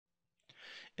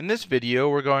In this video,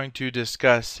 we're going to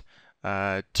discuss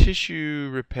tissue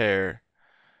repair.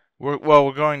 We're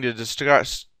going to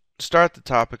start the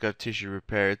topic of tissue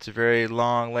repair. It's a very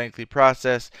long, lengthy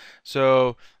process,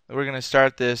 so we're going to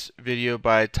start this video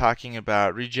by talking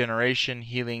about regeneration,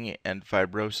 healing, and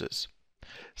fibrosis.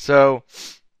 So,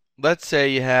 let's say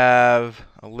you have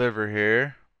a liver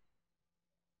here.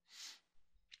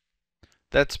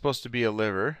 That's supposed to be a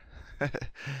liver.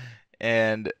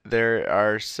 And there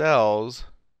are cells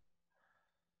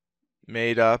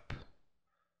made up,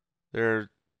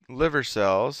 they're liver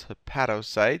cells,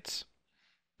 hepatocytes,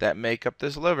 that make up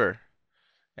this liver.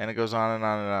 And it goes on and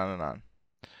on and on and on.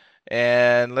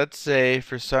 And let's say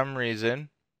for some reason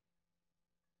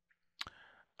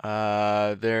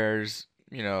there's,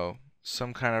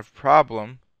 some kind of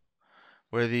problem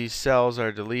where these cells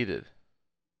are deleted.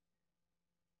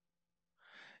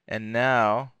 And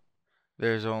now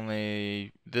there's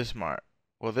only this part.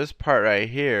 Well, this part right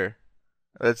here,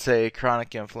 let's say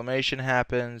chronic inflammation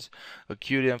happens,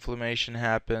 acute inflammation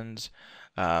happens,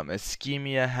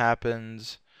 ischemia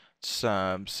happens,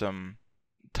 some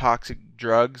toxic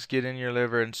drugs get in your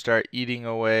liver and start eating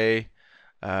away.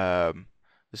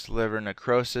 This liver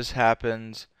necrosis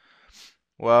happens.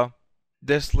 Well,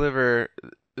 this liver's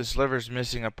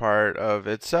missing a part of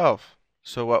itself.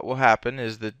 So what will happen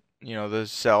is that the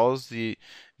cells,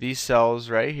 these cells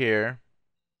right here,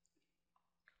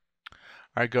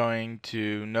 are going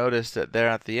to notice that they're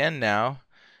at the end now,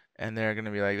 and they're going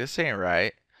to be like, this ain't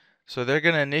right. So they're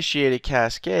going to initiate a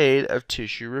cascade of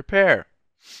tissue repair.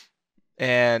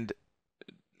 And,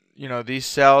 these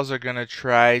cells are going to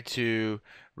try to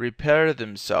repair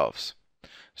themselves.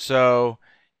 So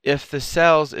if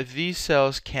these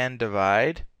cells can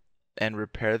divide and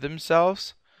repair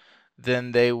themselves,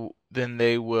 then they will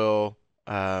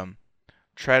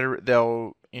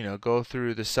they'll go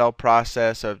through the cell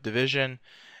process of division,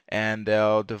 and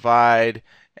they'll divide,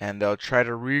 and they'll try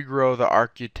to regrow the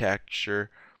architecture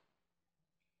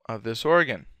of this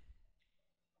organ.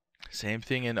 Same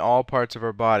thing in all parts of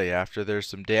our body. After there's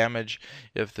some damage,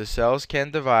 if the cells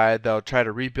can divide, they'll try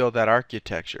to rebuild that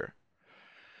architecture,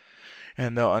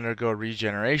 and they'll undergo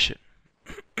regeneration.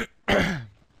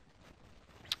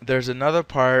 There's another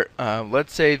part.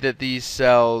 Let's say that these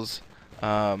cells,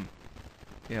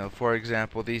 for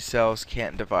example, these cells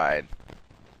can't divide.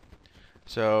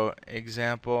 So,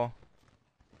 example,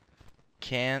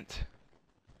 can't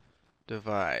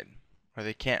divide, or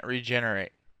they can't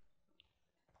regenerate.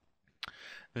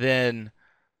 Then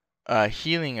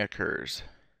healing occurs.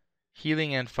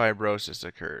 Healing and fibrosis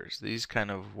occurs. These kind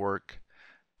of work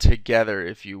together,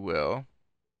 if you will,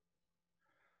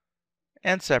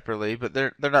 and separately, but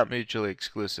they're not mutually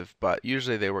exclusive, but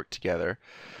usually they work together.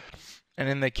 And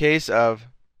in the case of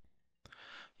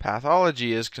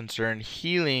pathology is concerned,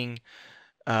 healing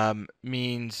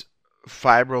means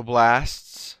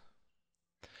fibroblasts,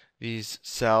 these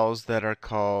cells that are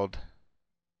called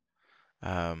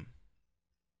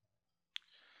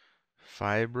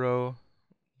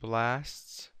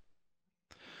fibroblasts.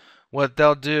 What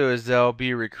they'll do is they'll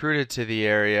be recruited to the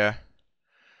area,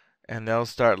 and they'll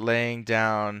start laying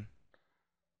down.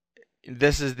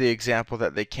 This is the example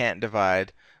that they can't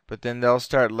divide, but then they'll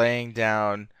start laying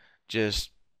down just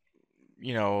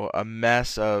a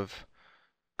mess of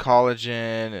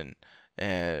collagen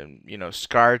and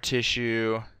scar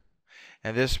tissue,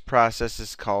 and this process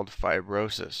is called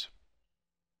fibrosis.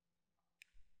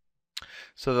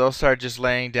 So they'll start just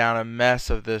laying down a mess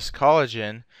of this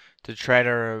collagen to try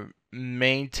to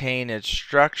maintain its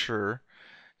structure,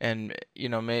 and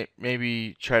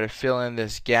maybe try to fill in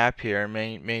this gap here,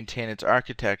 maintain its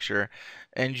architecture,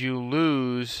 and you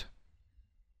lose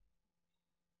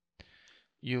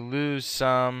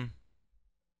some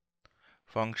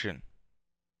function.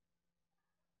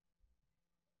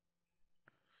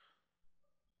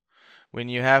 When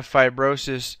you have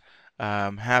fibrosis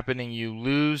happening, you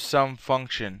lose some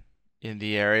function in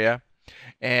the area.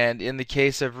 And in the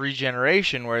case of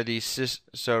regeneration, where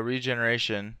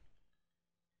regeneration,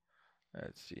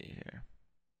 let's see here,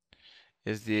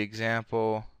 is the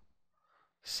example,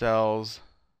 cells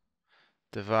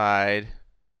divide,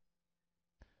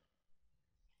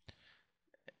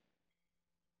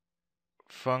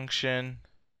 function,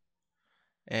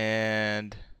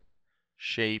 and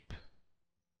shape.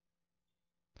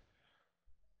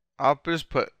 I'll just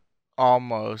put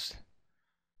almost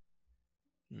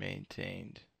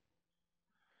maintained.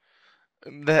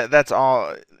 That's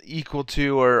all equal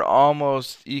to or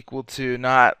almost equal to,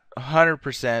 not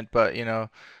 100%, but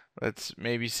let's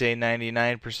maybe say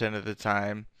 99% of the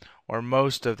time, or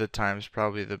most of the time is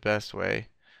probably the best way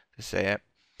to say it.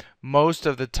 Most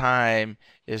of the time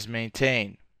is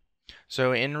maintained.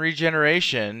 So in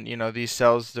regeneration, these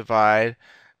cells divide.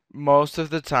 Most of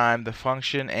the time, the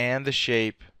function and the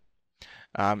shape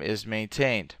is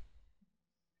maintained.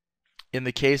 In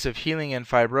the case of healing and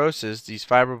fibrosis, these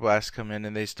fibroblasts come in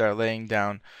and they start laying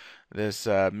down this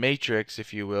matrix,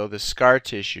 if you will, this scar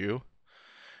tissue,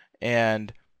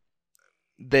 and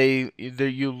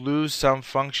you lose some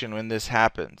function when this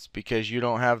happens because you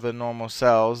don't have the normal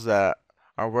cells that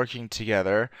are working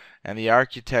together, and the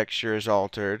architecture is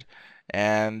altered,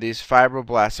 and these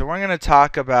fibroblasts. So we're going to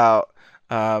talk about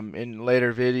in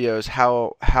later videos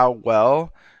how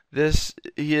well this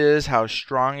is, how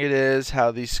strong it is,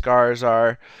 how these scars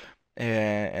are,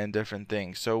 and different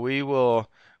things. So we will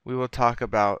talk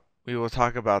about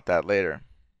that later.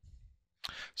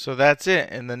 So that's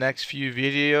it. In the next few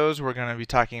videos, we're going to be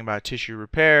talking about tissue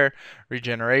repair,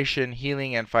 regeneration,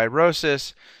 healing, and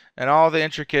fibrosis, and all the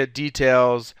intricate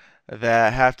details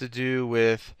that have to do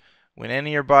with when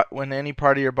any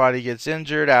part of your body gets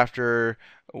injured after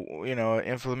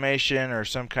inflammation or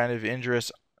some kind of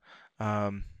injurious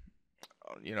um,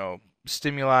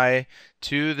 stimuli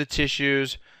to the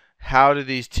tissues. How do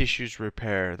these tissues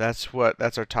repair? That's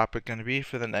our topic going to be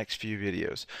for the next few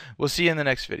videos. We'll see you in the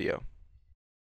next video.